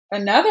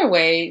Another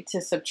way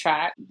to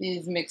subtract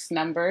these mixed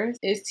numbers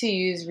is to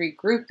use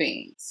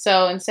regrouping.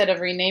 So instead of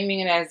renaming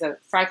it as a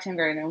fraction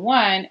greater than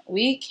 1,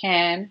 we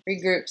can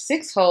regroup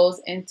 6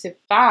 wholes into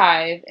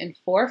 5 and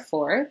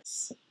 4/4.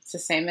 It's the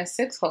same as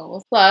 6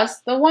 wholes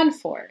plus the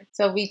 1/4.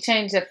 So if we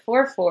change the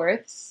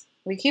 4/4,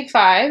 we keep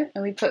 5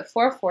 and we put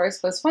 4/4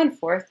 plus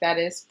 1/4, that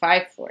is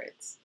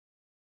 5/4.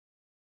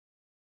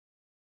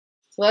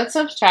 So let's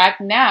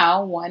subtract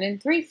now 1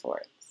 and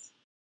 3/4.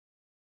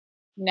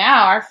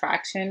 Now our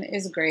fraction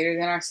is greater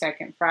than our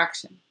second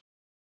fraction.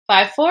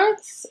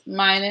 5/4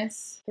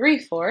 minus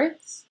 3/4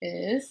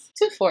 is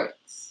 2/4.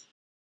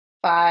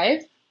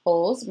 5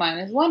 wholes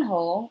minus 1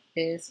 whole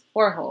is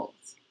 4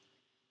 wholes.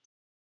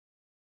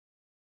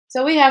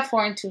 So we have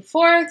 4 and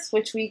 2/4,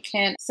 which we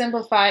can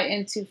simplify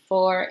into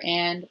 4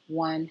 and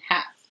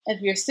 1/2.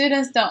 If your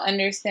students don't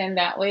understand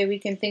that way, we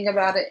can think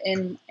about it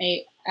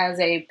as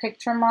a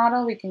picture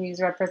model. We can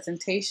use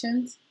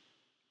representations.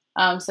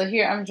 So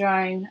here I'm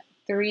drawing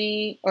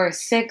 3 or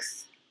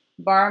 6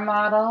 bar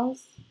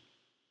models.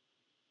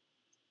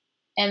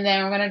 And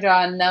then we're going to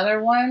draw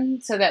another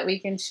one so that we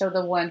can show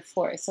the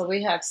 1/4. So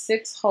we have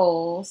 6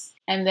 holes.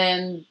 And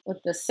then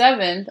with the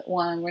 7th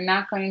one, we're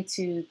not going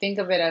to think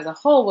of it as a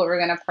whole, but we're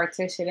going to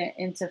partition it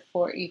into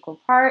 4 equal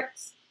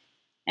parts.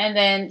 And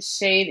then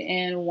shade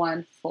in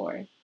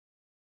 1/4.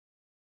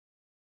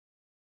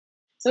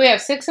 So we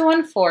have 6 and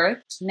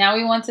 1/4. Now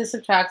we want to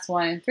subtract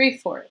 1 and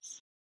 3/4.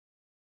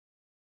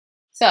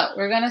 So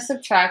we're going to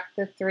subtract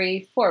the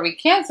 3/4.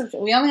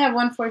 We only have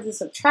 1/4 to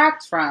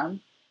subtract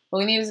from, but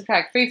we need to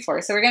subtract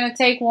 3/4. So we're going to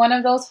take one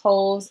of those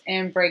holes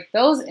and break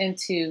those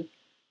into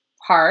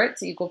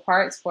parts, equal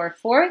parts,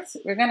 4/4.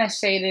 We're going to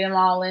shade them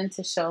all in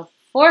to show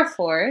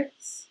 4/4.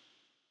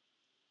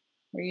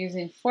 We're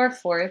using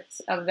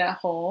 4/4 of that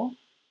hole.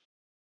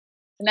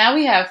 So now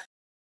we have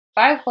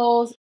 5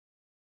 holes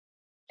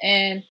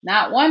and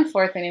not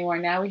 1/4 anymore.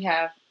 Now we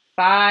have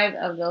 5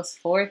 of those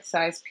 4th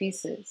size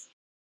pieces.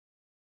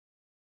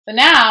 So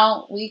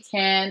now we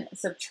can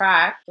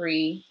subtract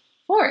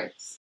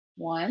 3/4.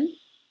 1,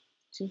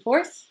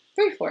 2/4,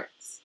 3/4.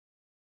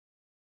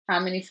 How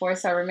many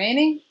fourths are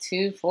remaining?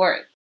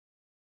 2/4.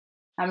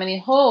 How many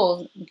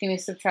holes? Can you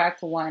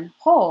subtract 1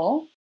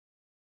 whole?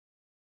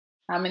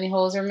 How many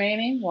holes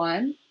remaining?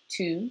 1,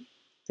 2,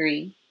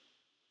 3,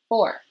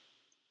 4.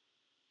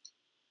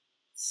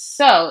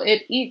 So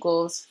it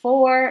equals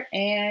 4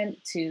 and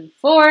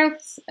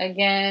 2/4,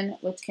 again,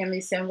 which can be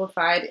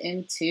simplified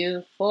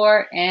into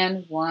 4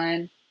 and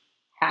 1/2.